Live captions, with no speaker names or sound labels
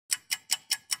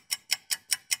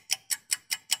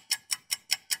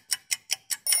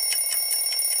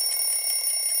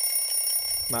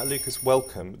Matt Lucas,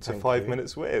 welcome to Thank 5 you.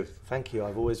 Minutes With. Thank you.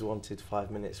 I've always wanted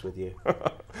 5 minutes with you.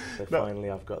 So No. finally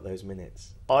I've got those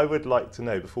minutes. I would like to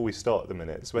know, before we start the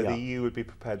minutes, whether Yeah. you would be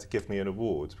prepared to give me an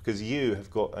award, because you have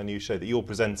got a new show that you're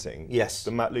presenting. Yes.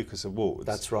 The Matt Lucas Awards.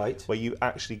 That's right. Where you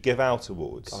actually give out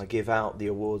awards. I give out the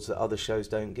awards that other shows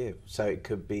don't give. So it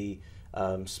could be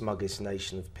Smuggest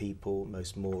Nation of People,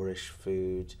 Most Moorish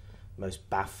Food, Most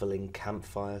Baffling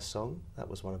Campfire Song. That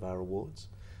was one of our awards.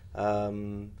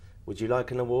 Would you like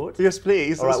an award? Yes,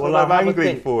 please. All That's right, what well, I'm I'll have a angling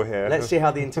think. for here. Let's see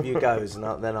how the interview goes, and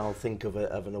then I'll think of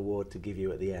an award to give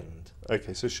you at the end.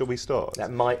 Okay, so shall we start?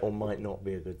 That might or might not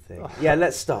be a good thing. Yeah,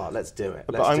 let's start. Let's do it.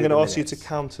 But Let's I'm do going to the ask you to minutes.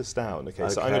 count us down, okay?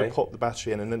 So I'm going to Okay. pop the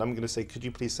battery in, and then I'm going to say, could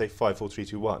you please say 5, 4, 3,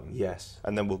 2, 1? Yes.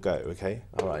 And then we'll go, okay?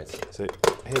 All right. So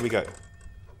here we go.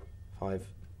 5,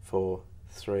 4,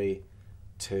 3,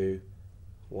 2,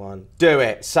 1. Do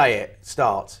it. Say it.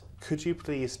 Start. Could you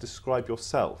please describe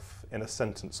yourself in a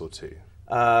sentence or two?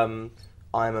 I'm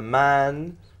a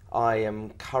man. I am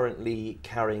currently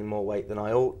carrying more weight than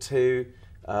I ought to.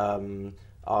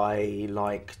 I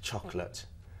like chocolate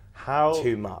How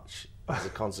too much as a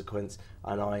consequence,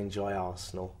 and I enjoy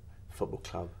Arsenal Football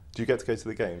Club. do you get to go to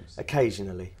the games?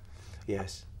 Occasionally,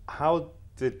 yes. How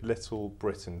did Little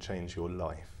Britain change your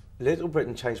life? Little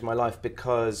Britain changed my life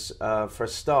because, for a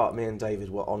start, me and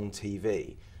David were on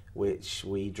TV, which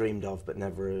we dreamed of but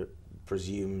never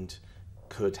presumed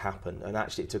could happen. And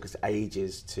actually, it took us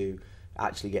ages to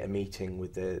actually get a meeting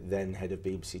with the then head of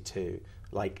BBC Two,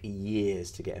 like years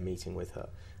to get a meeting with her.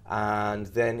 And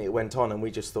then it went on, and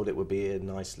we just thought it would be a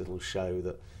nice little show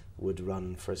that would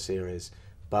run for a series.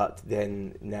 But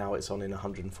then now it's on in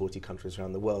 140 countries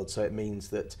around the world, so it means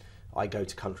that I go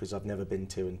to countries I've never been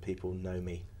to, and people know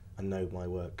me and know my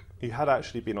work. You had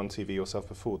actually been on TV yourself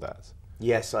before that.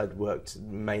 Yes, I'd worked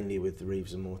mainly with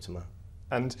Reeves and Mortimer.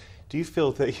 And do you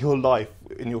feel that your life,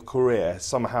 in your career,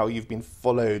 somehow you've been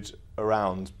followed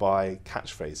around by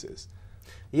catchphrases?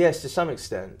 Yes, to some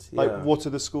extent. Yeah. Like, what are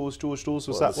the scores, George Dawes?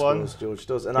 Was What that are the one? scores, George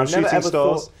Dawes. And From I've never Shooting ever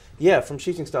Stars? thought, yeah, from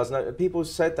Shooting Stars. And people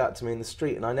said that to me in the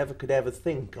street, and I never could ever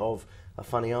think of a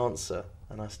funny answer,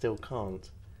 and I still can't.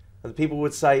 And people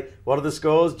would say, "What are the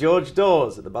scores, George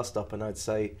Dawes?" at the bus stop, and I'd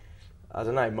say, "I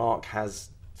don't know. Mark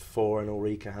has 4 and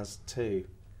Ulrika has 2,"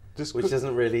 Just which quick-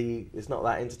 doesn't really. It's not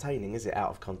that entertaining, is it? Out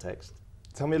of context.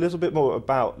 Tell me a little bit more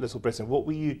about Little Britain. What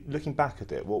were you, looking back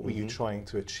at it, what were you Mm-hmm. trying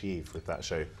to achieve with that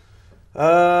show?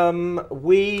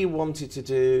 We wanted to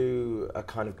do a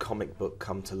kind of comic book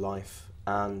come to life,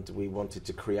 and we wanted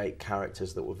to create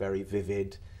characters that were very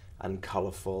vivid and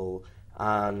colourful,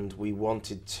 and we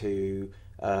wanted to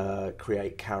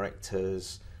create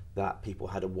characters that people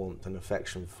had a warmth and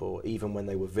affection for, even when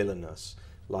they were villainous,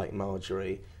 like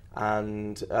Marjorie.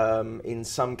 And in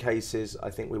some cases,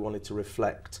 I think we wanted to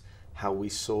reflect how we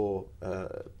saw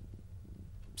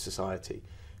society.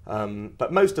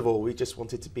 But most of all, we just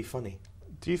wanted to be funny.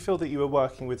 Do you feel that you were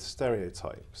working with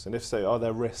stereotypes? And if so, are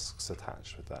there risks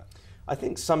attached with that? I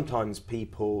think sometimes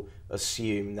people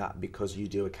assume that because you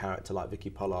do a character like Vicky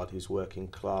Pollard, who's working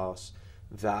class,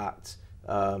 that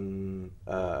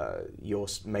you're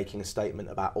making a statement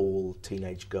about all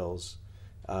teenage girls.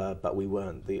 But we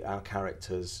weren't. Our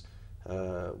characters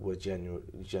were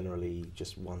generally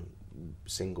just one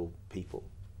single people,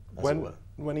 as it were.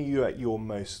 When are you at your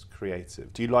most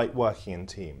creative? Do you like working in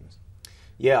teams?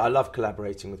 Yeah, I love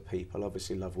collaborating with people. I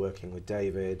obviously love working with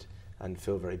David and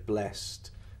feel very blessed,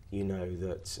 you know,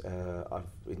 that I've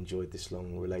enjoyed this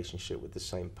long relationship with the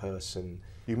same person.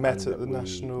 You met And at the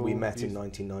National We met in Youth-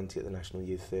 1990 at the National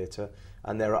Youth Theatre,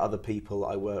 and there are other people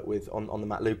I work with on the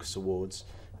Matt Lucas Awards.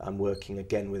 I'm working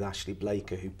again with Ashley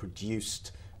Blaker, who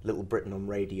produced Little Britain on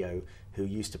radio, who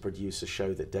used to produce a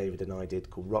show that David and I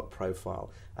did called Rock Profile,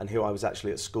 and who I was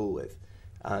actually at school with.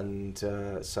 And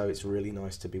so it's really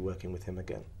nice to be working with him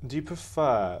again. Do you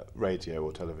prefer radio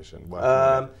or television? Working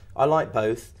on it? I like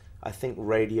both. I think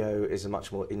radio is a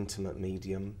much more intimate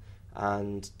medium,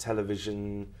 and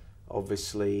television,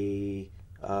 obviously,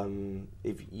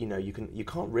 if you know, you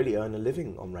can't really earn a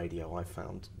living on radio. I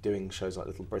found doing shows like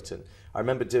Little Britain. I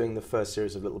remember doing the first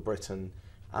series of Little Britain,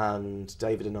 and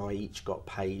David and I each got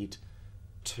paid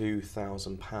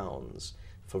 £2,000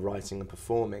 for writing and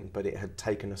performing, but it had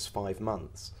taken us 5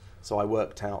 months. So I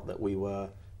worked out that we were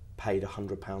paid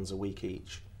 £100 a week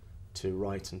each to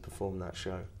write and perform that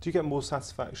show. Do you get more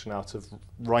satisfaction out of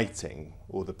writing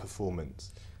or the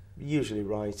performance? Usually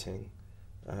writing,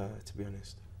 to be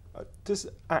honest. Does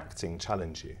acting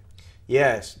challenge you?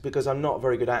 Yes, because I'm not a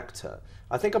very good actor.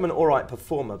 I think I'm an all right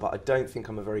performer, but I don't think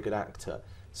I'm a very good actor.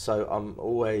 So I'm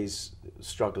always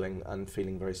struggling and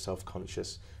feeling very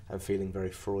self-conscious and feeling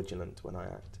very fraudulent when I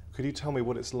act. Could you tell me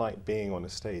what it's like being on a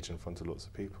stage in front of lots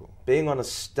of people? Being on a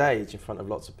stage in front of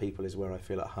lots of people is where I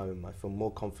feel at home. I feel more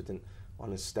confident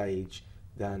on a stage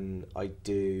than I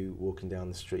do walking down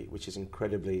the street, which is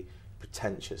incredibly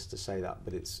pretentious to say that,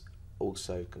 but it's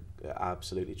also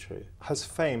absolutely true. Has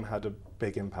fame had a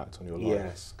big impact on your life?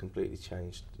 Yes, completely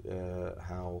changed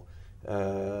how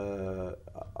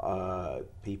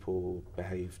people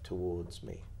behave towards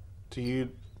me. Do you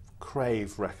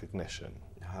crave recognition?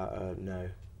 No.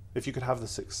 If you could have the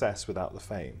success without the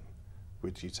fame,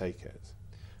 would you take it?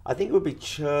 I think it would be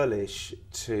churlish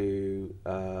to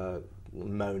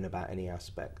moan about any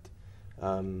aspect,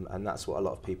 and that's what a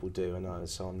lot of people do, and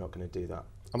so I'm not going to do that.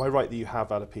 Am I right that you have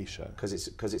alopecia?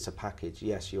 Because it's a package.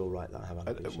 Yes, you're right that I have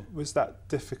alopecia. Was that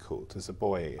difficult as a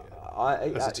boy,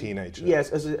 as a teenager?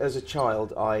 Yes, as a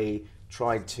child, I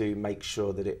tried to make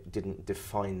sure that it didn't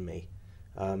define me.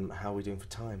 How are we doing for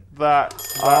time? That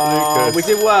Lucas, we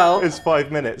did well. It's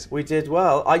 5 minutes. We did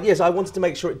well. Yes, I wanted to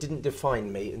make sure it didn't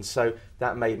define me, and so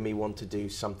that made me want to do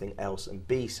something else and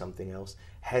be something else,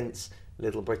 hence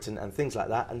Little Britain and things like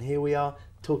that. And here we are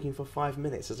talking for 5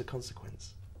 minutes as a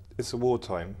consequence. It's award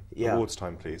time. Yeah. Awards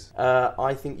time, please.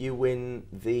 I think you win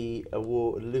the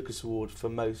award, Lucas Award for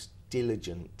most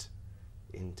diligent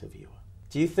interviewer.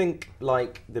 Do you think,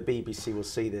 like, the BBC will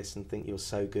see this and think you're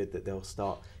so good that they'll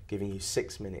start giving you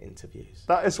 6-minute interviews?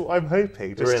 That is what I'm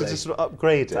hoping, just Really? to just sort of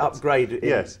upgrade it. To upgrade in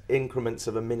Yes. increments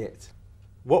of a minute.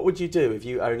 What would you do if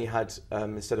you only had,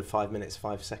 instead of 5 minutes,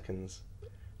 5 seconds?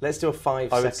 Let's do a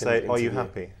 5-second I would say, interview. are you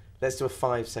happy? Let's do a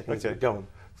 5-second Okay. interview. Go on.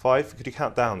 5? Could you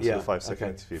count down to the 5-second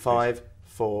okay. interview, please? 5,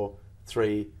 4,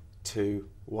 3, 2,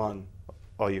 1.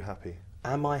 Are you happy?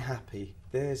 Am I happy?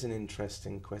 There's an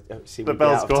interesting question. Oh, see, The we'll be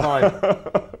bell's out of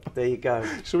gone. time. There you go.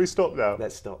 Shall we stop now?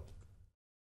 Let's stop.